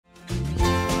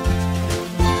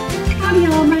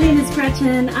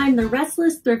Gretchen. I'm the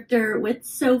Restless Thrifter with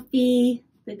Sophie,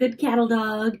 the good cattle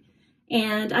dog,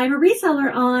 and I'm a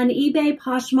reseller on eBay,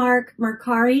 Poshmark,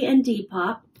 Mercari, and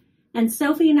Depop. And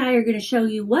Sophie and I are going to show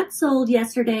you what sold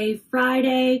yesterday,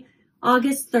 Friday,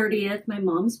 August 30th, my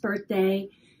mom's birthday,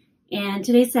 and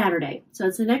today's Saturday. So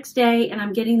it's the next day, and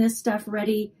I'm getting this stuff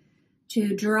ready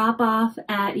to drop off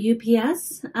at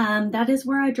UPS. That is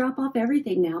where I drop off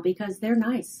everything now because they're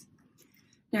nice.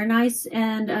 They're nice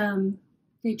and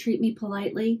they treat me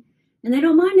politely. And they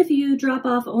don't mind if you drop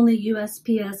off only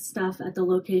USPS stuff at the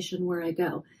location where I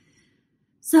go.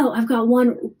 So I've got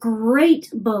one great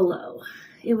bolo.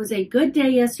 It was a good day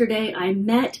yesterday. I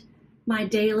met my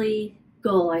daily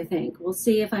goal, I think. We'll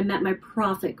see if I met my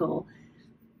profit goal.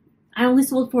 I only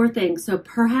sold 4 things, so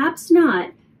perhaps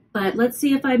not. But let's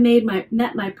see if I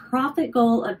met my profit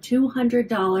goal of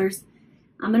 $200.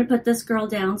 I'm going to put this girl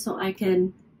down so I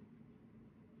can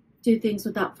do things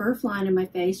without fur flying in my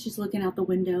face. She's looking out the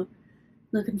window,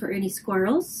 looking for any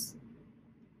squirrels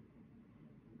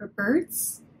or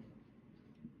birds.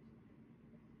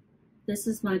 This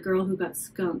is my girl who got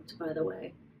skunked, by the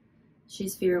way.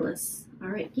 She's fearless. All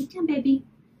right, get down, baby.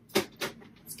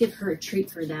 Let's give her a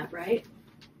treat for that, right?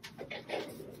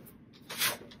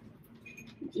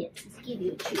 Yes, let's give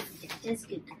you a treat for that. That's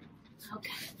good.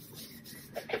 Okay.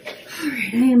 All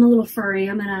right, I am a little furry.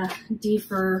 I'm gonna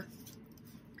defur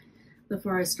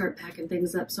before I start packing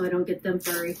things up so I don't get them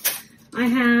furry. I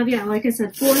have, yeah, like I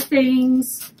said, 4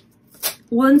 things.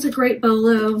 One's a great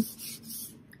bolo.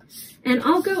 And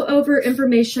I'll go over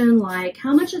information like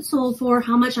how much it sold for,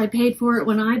 how much I paid for it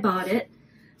when I bought it,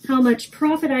 how much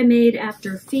profit I made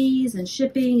after fees and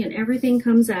shipping and everything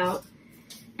comes out.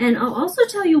 And I'll also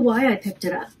tell you why I picked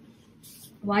it up,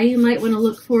 why you might want to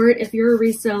look for it if you're a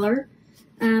reseller.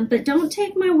 But don't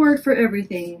take my word for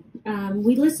everything.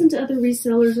 We listen to other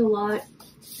resellers a lot,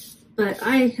 but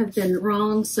I have been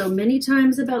wrong so many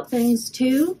times about things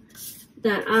too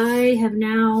that I have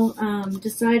now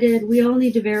decided we all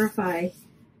need to verify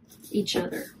each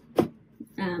other.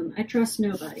 I trust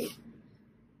nobody.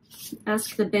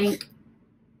 Ask the bank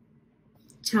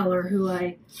teller who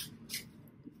I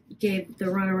gave the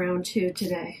runaround to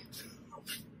today.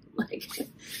 Like, I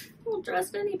don't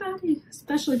trust anybody,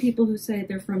 especially people who say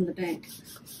they're from the bank.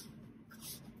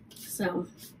 So,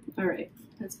 all right,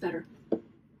 that's better.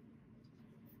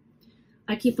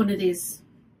 I keep one of these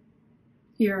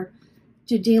here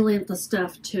to delint the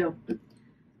stuff too.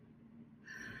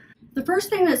 The first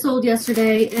thing that sold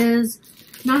yesterday is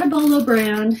not a bolo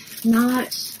brand,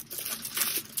 not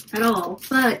at all,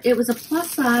 but it was a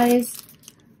plus size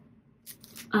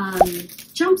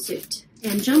jumpsuit.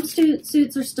 And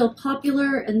jumpsuits are still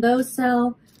popular, and those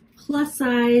sell plus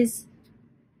size.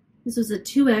 This was a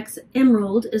 2X,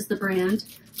 Emerald is the brand.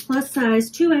 Plus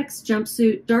size 2X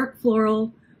jumpsuit, dark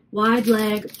floral, wide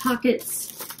leg,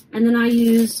 pockets. And then I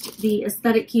used the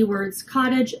aesthetic keywords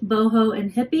cottage, boho,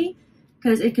 and hippie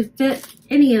because it could fit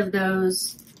any of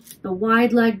those. The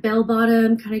wide leg bell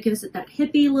bottom kind of gives it that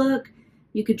hippie look.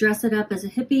 You could dress it up as a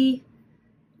hippie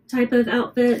type of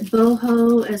outfit,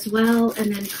 boho as well,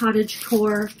 and then cottage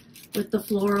core with the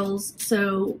florals.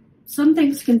 So some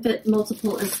things can fit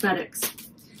multiple aesthetics.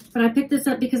 But I picked this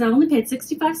up because I only paid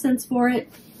 65 cents for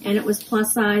it, and it was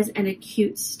plus size and a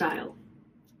cute style.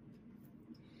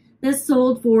 This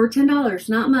sold for $10,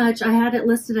 not much. I had it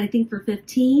listed, I think, for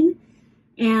 $15,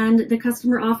 and the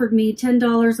customer offered me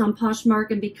 $10 on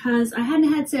Poshmark, and because I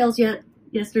hadn't had sales yet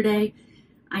yesterday,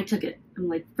 I took it. I'm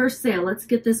like, first sale, let's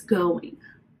get this going.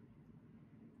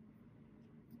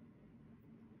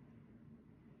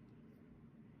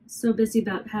 So busy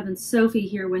about having Sophie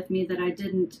here with me that I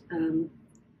didn't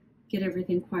get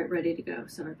everything quite ready to go.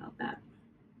 Sorry about that.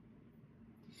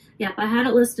 Yep, I had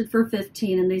it listed for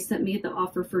 $15 and they sent me the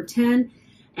offer for $10,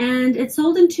 and it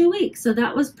sold in 2 weeks. So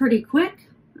that was pretty quick.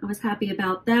 I was happy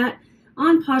about that.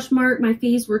 On Poshmark, my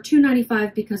fees were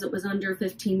 $2.95 because it was under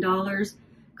 $15.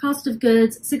 Cost of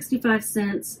goods, 65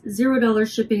 cents,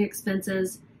 $0 shipping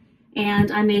expenses,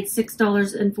 and I made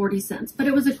 $6.40, but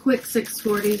it was a quick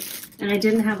 $6.40 and I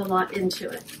didn't have a lot into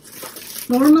it.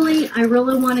 Normally, I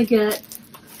really want to get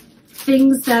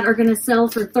things that are going to sell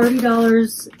for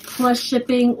 $30 plus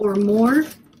shipping or more.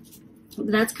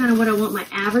 That's kind of what I want my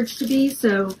average to be.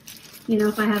 So, you know,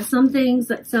 if I have some things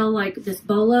that sell like this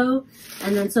bolo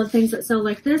and then some things that sell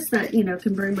like this, that, you know,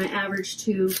 can bring my average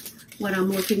to what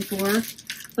I'm looking for.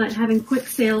 But having quick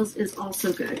sales is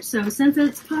also good. So since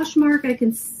it's Poshmark, I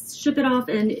can ship it off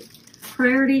in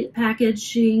priority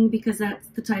packaging because that's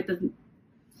the type of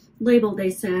label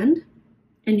they send.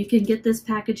 And you can get this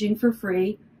packaging for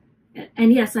free.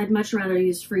 And yes, I'd much rather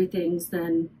use free things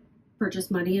than purchase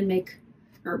money and make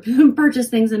or purchase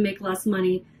things and make less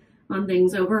money on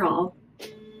things overall.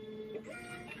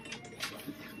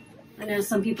 I know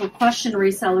some people question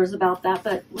resellers about that,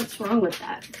 but what's wrong with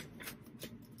that?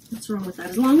 What's wrong with that?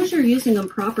 As long as you're using them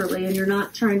properly and you're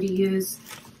not trying to use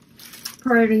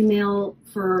priority mail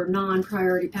for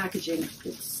non-priority packaging,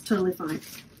 it's totally fine.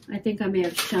 I think I may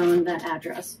have shown that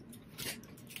address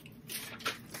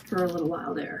for a little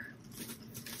while there.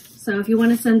 So if you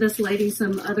want to send this lady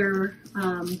some other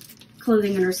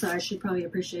clothing in her size, she'd probably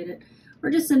appreciate it. Or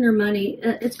just send her money.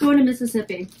 It's going to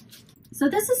Mississippi. So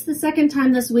this is the second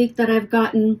time this week that I've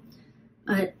gotten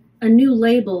a new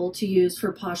label to use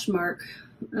for Poshmark.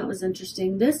 That was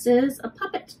interesting. This is a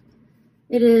puppet.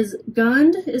 It is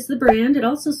Gund is the brand. It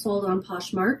also sold on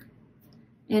Poshmark.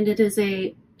 And it is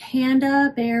a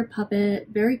panda bear puppet.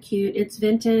 Very cute. It's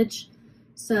vintage.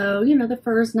 So, you know, the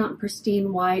fur is not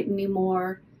pristine white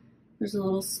anymore. There's a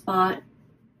little spot,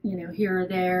 you know, here or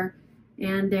there.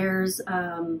 And there's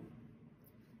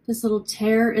this little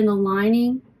tear in the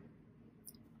lining.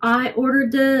 I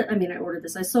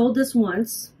sold this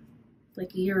once,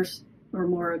 like a year or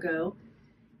more ago,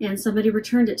 and somebody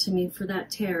returned it to me for that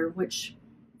tear, which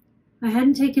I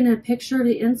hadn't taken a picture of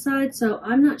the inside, so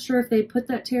I'm not sure if they put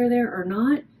that tear there or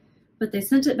not, but they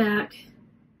sent it back,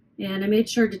 and I made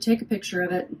sure to take a picture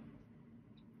of it,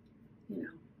 you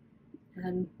know,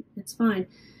 and it's fine.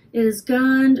 It is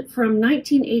Gund from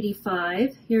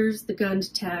 1985. Here's the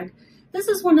Gund tag. This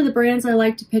is one of the brands I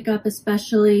like to pick up,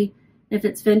 especially if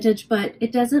it's vintage, but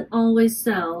it doesn't always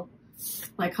sell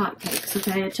like hotcakes,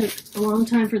 okay? It took a long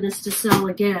time for this to sell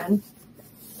again.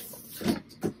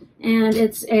 And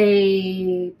it's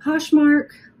a Poshmark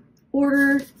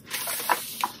order.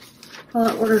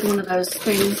 I ordered one of those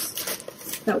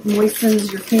things that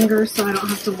moistens your fingers so I don't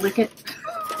have to lick it.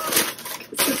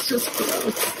 It's just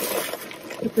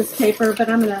gross with this paper, but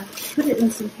I'm gonna put it in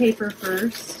some paper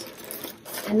first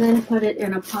and then put it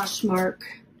in a Poshmark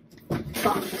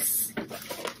box.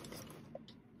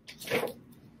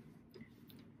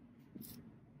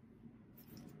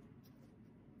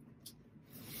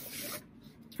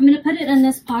 I'm going to put it in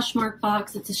this Poshmark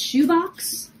box. It's a shoe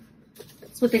box.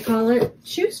 That's what they call it.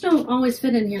 Shoes don't always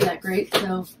fit in here that great,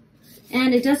 so.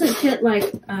 And it doesn't fit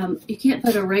like, you can't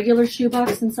put a regular shoe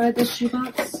box inside this shoe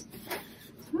box.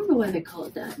 I don't know why they call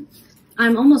it that.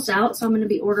 I'm almost out, so I'm going to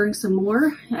be ordering some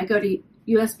more. I go to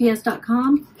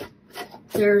USPS.com.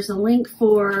 There's a link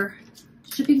for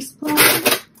shipping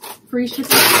supplies, free shipping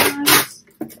supplies.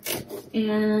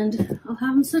 And I'll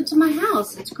have them sent to my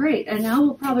house. It's great. And now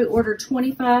we'll probably order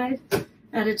 25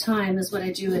 at a time is what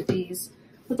I do with these.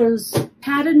 With those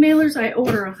padded mailers, I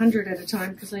order 100 at a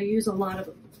time because I use a lot of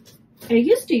them. I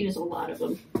used to use a lot of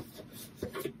them.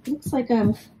 Looks like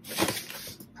I'm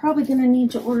probably going to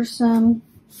need to order some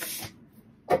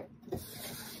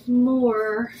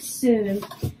more soon.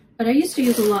 But I used to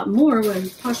use a lot more when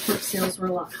Poshmark sales were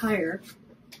a lot higher.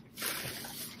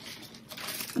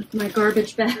 With my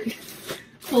garbage bag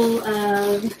full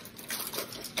of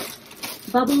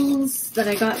bubbles that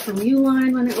I got from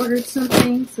Uline when I ordered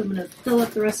something. So I'm going to fill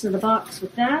up the rest of the box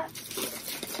with that.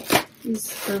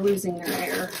 These are losing their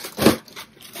air.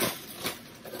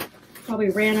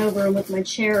 Probably ran over them with my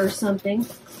chair or something.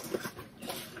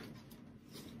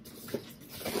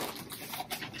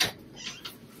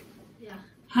 Yeah.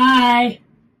 Hi.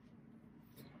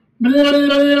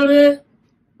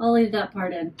 I'll leave that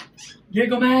part in.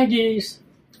 Giggle Maggies.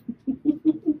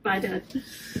 Bye, Dad.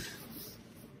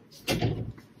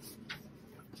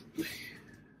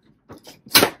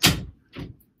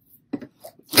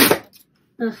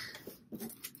 Ugh.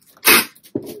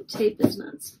 Tape is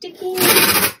not sticking.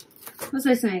 What was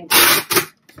I saying?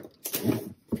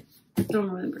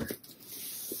 Don't remember.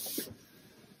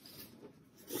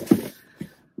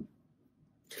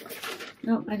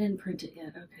 Nope, I didn't print it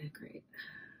yet. Okay, great.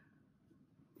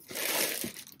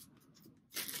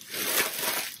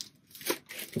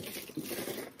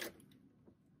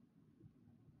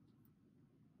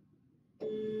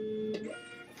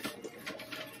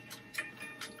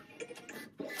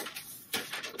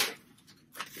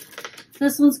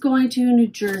 This one's going to New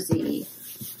Jersey.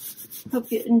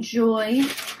 Hope you enjoy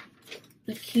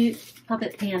the cute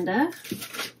puppet panda.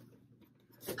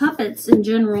 Puppets in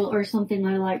general are something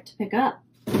I like to pick up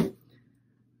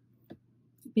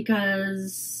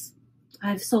because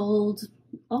I've sold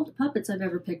all the puppets I've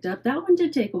ever picked up. That one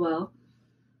did take a while.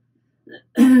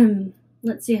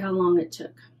 Let's see how long it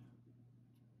took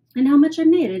and how much I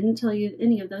made. I didn't tell you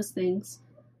any of those things.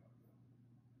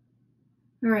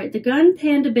 All right, the Gund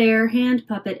Panda Bear Hand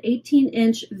Puppet,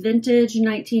 18-inch vintage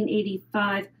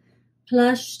 1985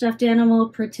 plush stuffed animal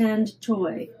pretend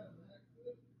toy.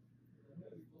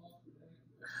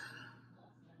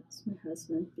 It's my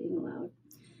husband being loud.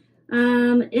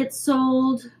 It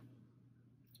sold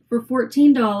for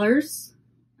 $14,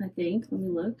 I think. Let me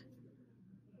look.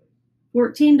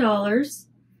 $14.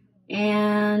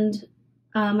 And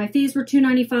my fees were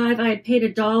 $2.95. I had paid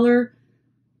 $1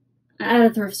 at a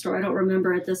thrift store. I don't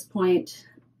remember at this point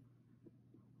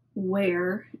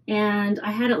where. And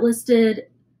I had it listed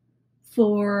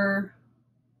for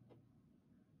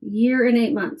a year and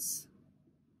 8 months.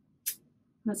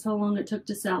 That's how long it took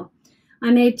to sell.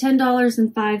 I made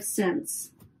 $10.05.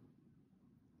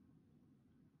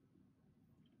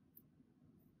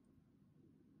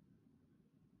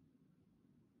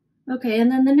 Okay,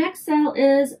 and then the next sale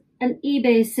is an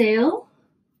eBay sale.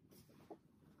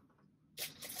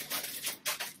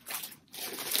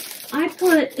 I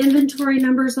put inventory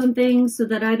numbers on things so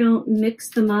that I don't mix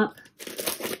them up,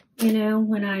 you know,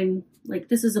 when I'm like,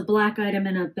 this is a black item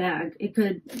in a bag. It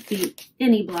could be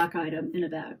any black item in a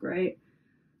bag, right?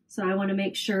 So I want to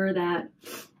make sure that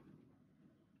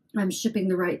I'm shipping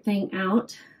the right thing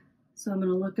out. So I'm going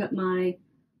to look up my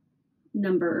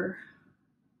number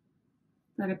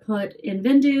that I put in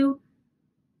Vendoo,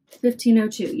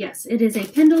 1502. Yes, it is a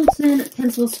Pendleton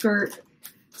pencil skirt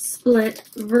split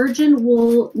virgin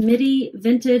wool midi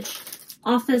vintage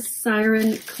office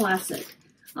siren classic.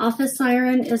 Office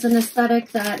siren is an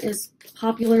aesthetic that is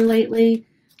popular lately.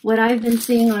 What I've been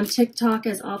seeing on TikTok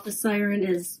as office siren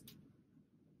is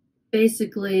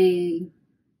basically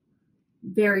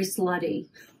very slutty.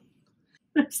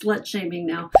 Slut shaming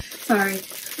now. Sorry.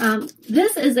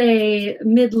 This is a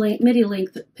midi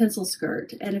length pencil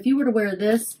skirt. And if you were to wear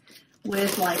this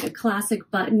with like a classic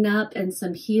button up and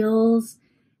some heels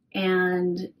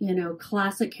and, you know,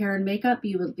 classic hair and makeup,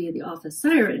 you would be the office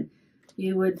siren.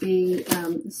 You would be,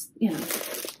 you know,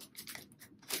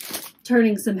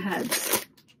 turning some heads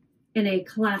in a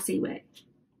classy way.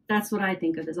 That's what I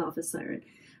think of as office siren.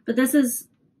 But this is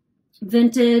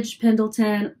vintage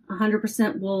Pendleton,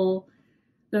 100% wool.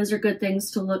 Those are good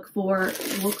things to look for.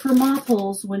 Look for moth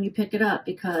holes when you pick it up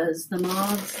because the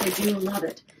moths, they do love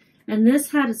it. And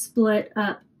this had a split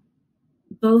up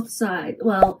both sides.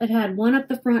 Well, it had one up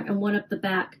the front and one up the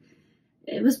back.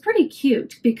 It was pretty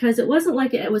cute because it wasn't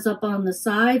like it was up on the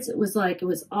sides. It was like it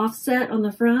was offset on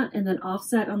the front and then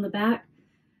offset on the back.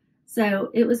 So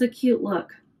it was a cute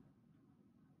look.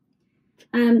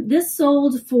 This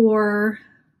sold for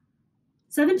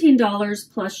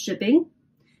 $17 plus shipping.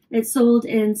 It sold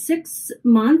in 6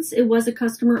 months. It was a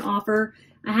customer offer.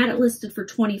 I had it listed for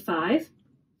 $25.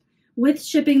 With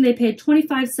shipping, they paid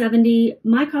 $25.70.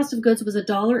 My cost of goods was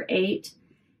 $1.08.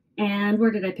 And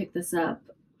where did I pick this up?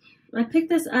 I picked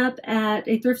this up at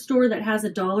a thrift store that has a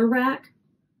dollar rack.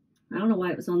 I don't know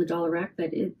why it was on the dollar rack,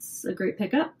 but it's a great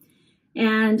pickup.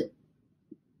 And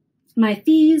my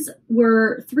fees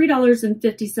were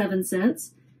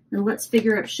 $3.57. And let's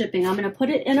figure out shipping. I'm going to put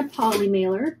it in a poly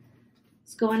mailer.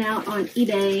 It's going out on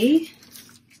eBay.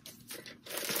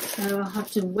 So I'll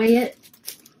have to weigh it.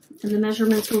 And the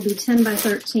measurements will be 10 by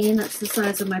 13. That's the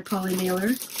size of my poly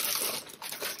mailer.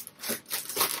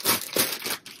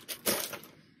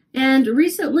 And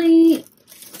recently,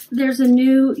 there's a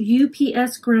new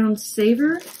UPS ground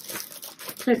saver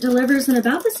that delivers in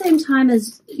about the same time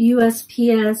as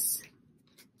USPS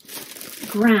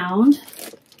ground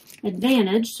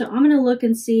advantage. So I'm going to look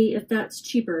and see if that's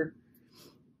cheaper.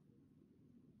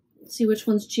 See which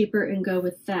one's cheaper and go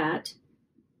with that.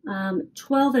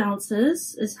 12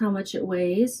 ounces is how much it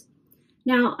weighs.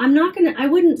 Now, I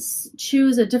wouldn't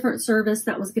choose a different service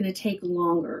that was going to take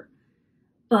longer,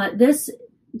 but this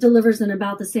delivers in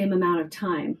about the same amount of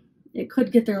time. It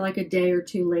could get there like a day or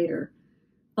two later,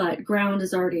 but ground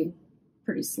is already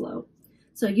pretty slow.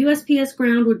 So USPS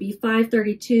ground would be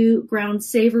 $5.32. Ground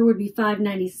saver would be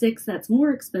 $5.96. That's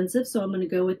more expensive, so I'm going to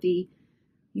go with the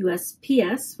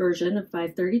USPS version of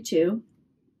 $5.32.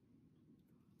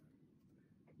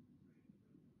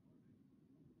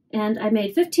 And I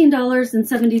made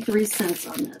 $15.73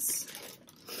 on this.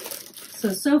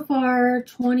 So far,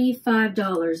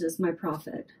 $25 is my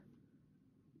profit.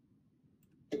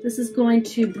 This is going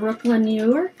to Brooklyn, New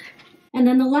York. And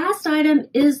then the last item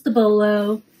is the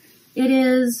bolo. It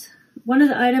is one of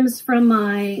the items from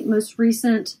my most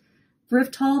recent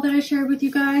thrift haul that I shared with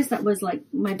you guys. That was like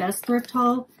my best thrift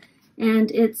haul.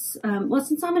 And it's, well,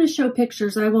 since I'm going to show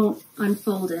pictures, I won't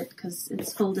unfold it because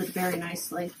it's folded very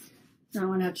nicely. I don't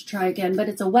want to have to try again. But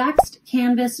it's a waxed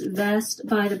canvas vest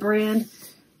by the brand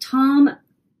Tom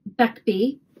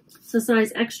Beckby. It's a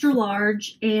size extra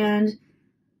large. And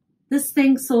this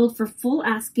thing sold for full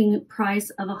asking price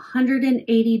of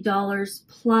 $180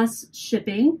 plus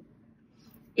shipping.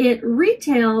 it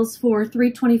retails for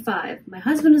 $3.25. My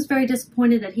husband is very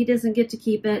disappointed that he doesn't get to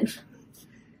keep it,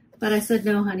 but I said,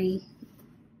 no, honey,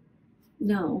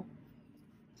 no.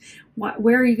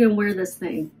 Where are you going to wear this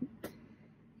thing?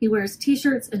 He wears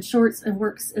t-shirts and shorts and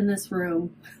works in this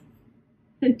room.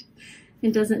 and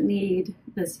doesn't need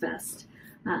this vest,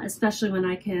 especially when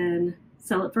I can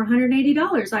sell it for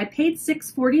 $180. I paid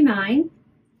 $649,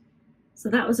 so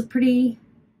that was a pretty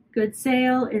good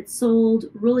sale. It sold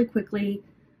really quickly.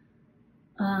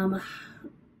 A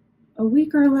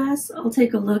week or less. I'll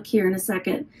take a look here in a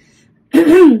second.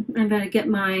 I'm going to get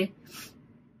my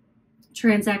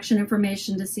transaction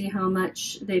information to see how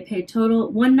much they paid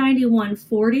total.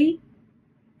 $191.40,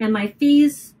 and my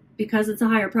fees, because it's a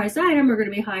higher price item, are going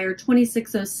to be higher,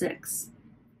 $26.06.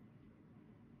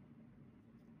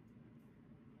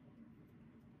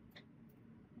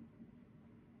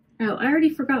 Oh, I already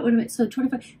forgot what I made. So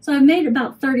 25. So I've made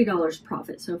about $30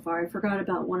 profit so far. I forgot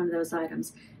about one of those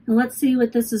items. And let's see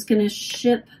what this is going to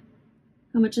ship.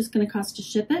 How much it's going to cost to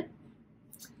ship it.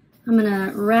 I'm going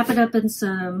to wrap it up in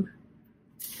some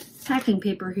packing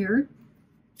paper here.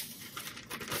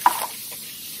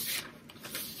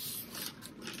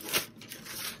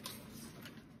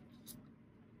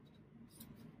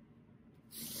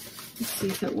 Let's see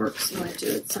if it works when I do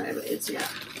it sideways. Yeah.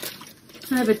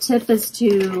 Kind of a tip is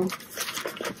to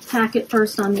pack it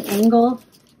first on the angle.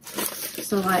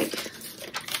 So like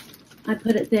I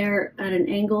put it there at an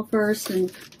angle first and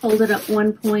hold it up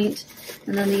one point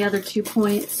and then the other 2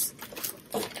 points.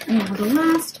 And the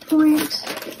last point,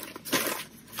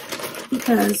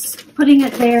 because putting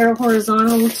it there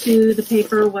horizontal to the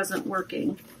paper wasn't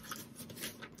working.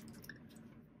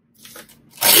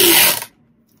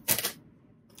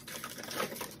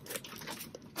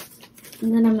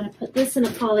 And then I'm going to put this in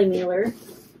a poly mailer.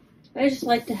 I just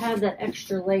like to have that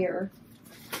extra layer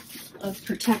of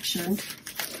protection,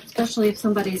 especially if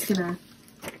somebody's going to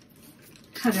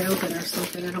cut it open or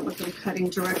something. I don't want them cutting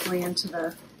directly into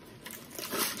the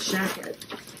jacket.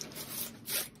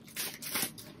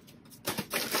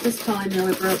 This poly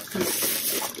mailer broke because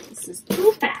this is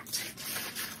too fat.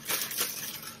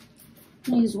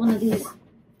 I'm going to use one of these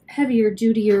heavier,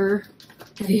 dutier,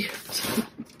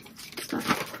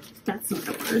 that's not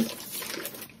a word.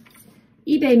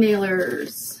 eBay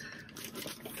mailers.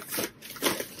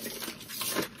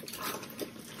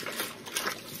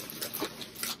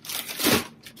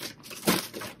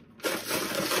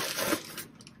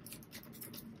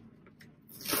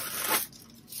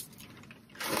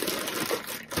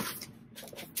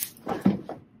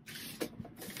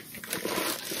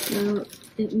 So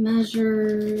it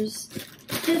measures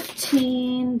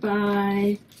 15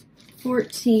 by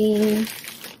 14.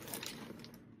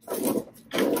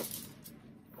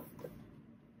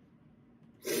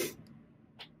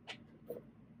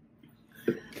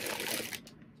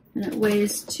 And it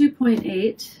weighs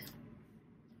 2.8.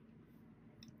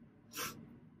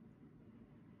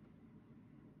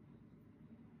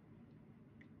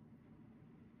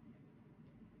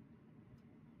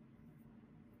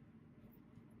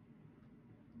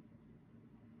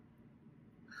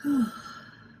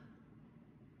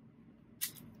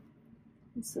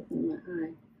 It's something in my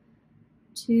eye.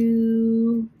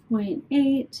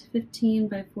 2.8, 15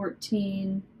 by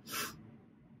 14.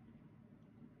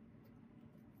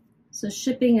 So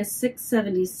shipping is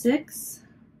 $6.76.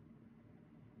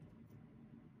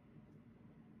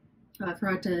 Oh, I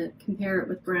forgot to compare it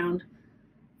with Ground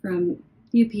from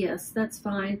UPS. That's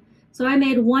fine. So I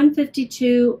made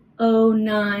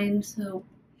 $152.09.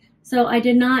 So I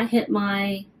did not hit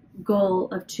my goal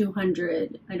of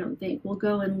 200. I don't think. We'll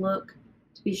go and look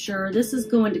to be sure. This is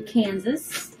going to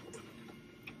Kansas.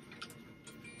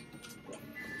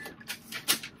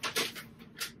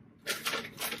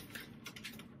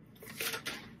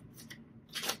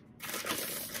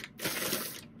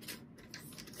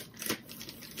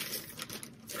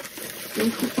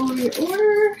 Thank you for your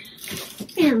order,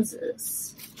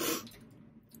 Kansas.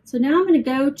 So now I'm going to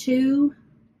go to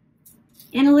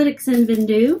Analytics in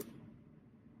Vendoo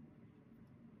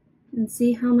and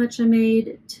see how much I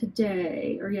made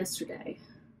today or yesterday.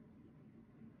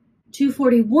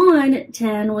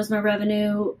 $241.10 was my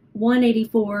revenue.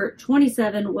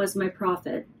 $184.27 was my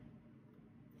profit.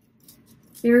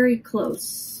 Very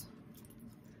close.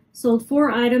 Sold 4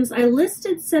 items. I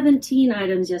listed 17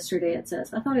 items yesterday, it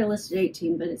says. I thought I listed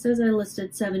 18, but it says I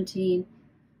listed 17.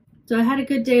 So I had a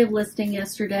good day of listing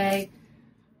yesterday.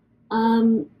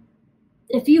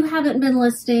 If you haven't been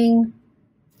listing,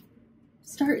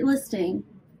 start listing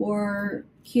for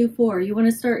Q4. You want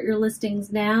to start your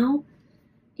listings now.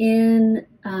 In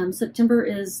September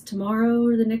is tomorrow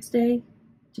or the next day?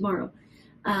 Tomorrow.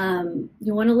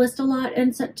 You want to list a lot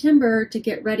in September to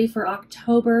get ready for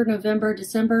October, November,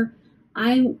 December.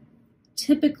 I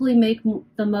typically make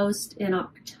the most in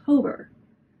October.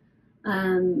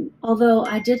 Although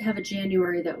I did have a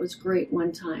January that was great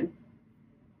one time.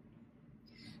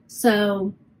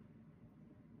 So,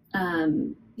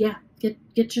 yeah,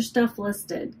 get your stuff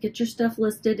listed. Get your stuff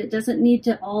listed. It doesn't need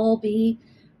to all be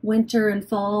winter and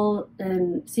fall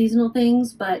and seasonal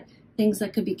things, but things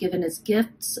that could be given as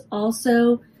gifts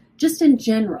also. Just in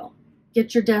general,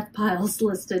 get your death piles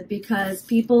listed because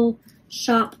people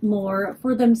shop more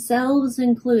for themselves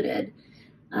included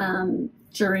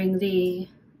during the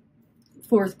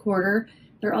fourth quarter.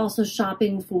 They're also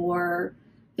shopping for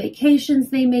vacations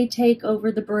they may take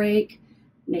over the break.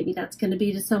 Maybe that's going to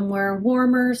be to somewhere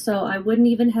warmer, so I wouldn't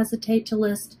even hesitate to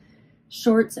list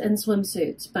shorts and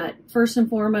swimsuits. But first and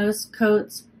foremost,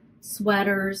 coats,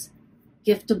 sweaters,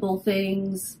 giftable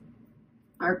things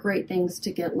are great things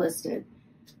to get listed.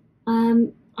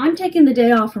 I'm taking the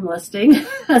day off from listing,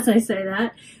 as I say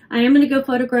that. I am going to go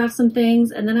photograph some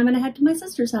things, and then I'm going to head to my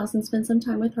sister's house and spend some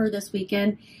time with her this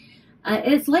weekend.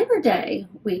 It's Labor Day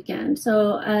weekend,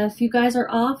 so if you guys are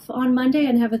off on Monday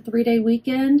and have a 3-day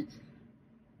weekend,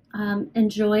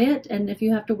 enjoy it. And if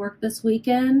you have to work this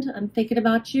weekend, I'm thinking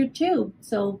about you too.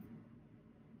 So,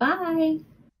 bye.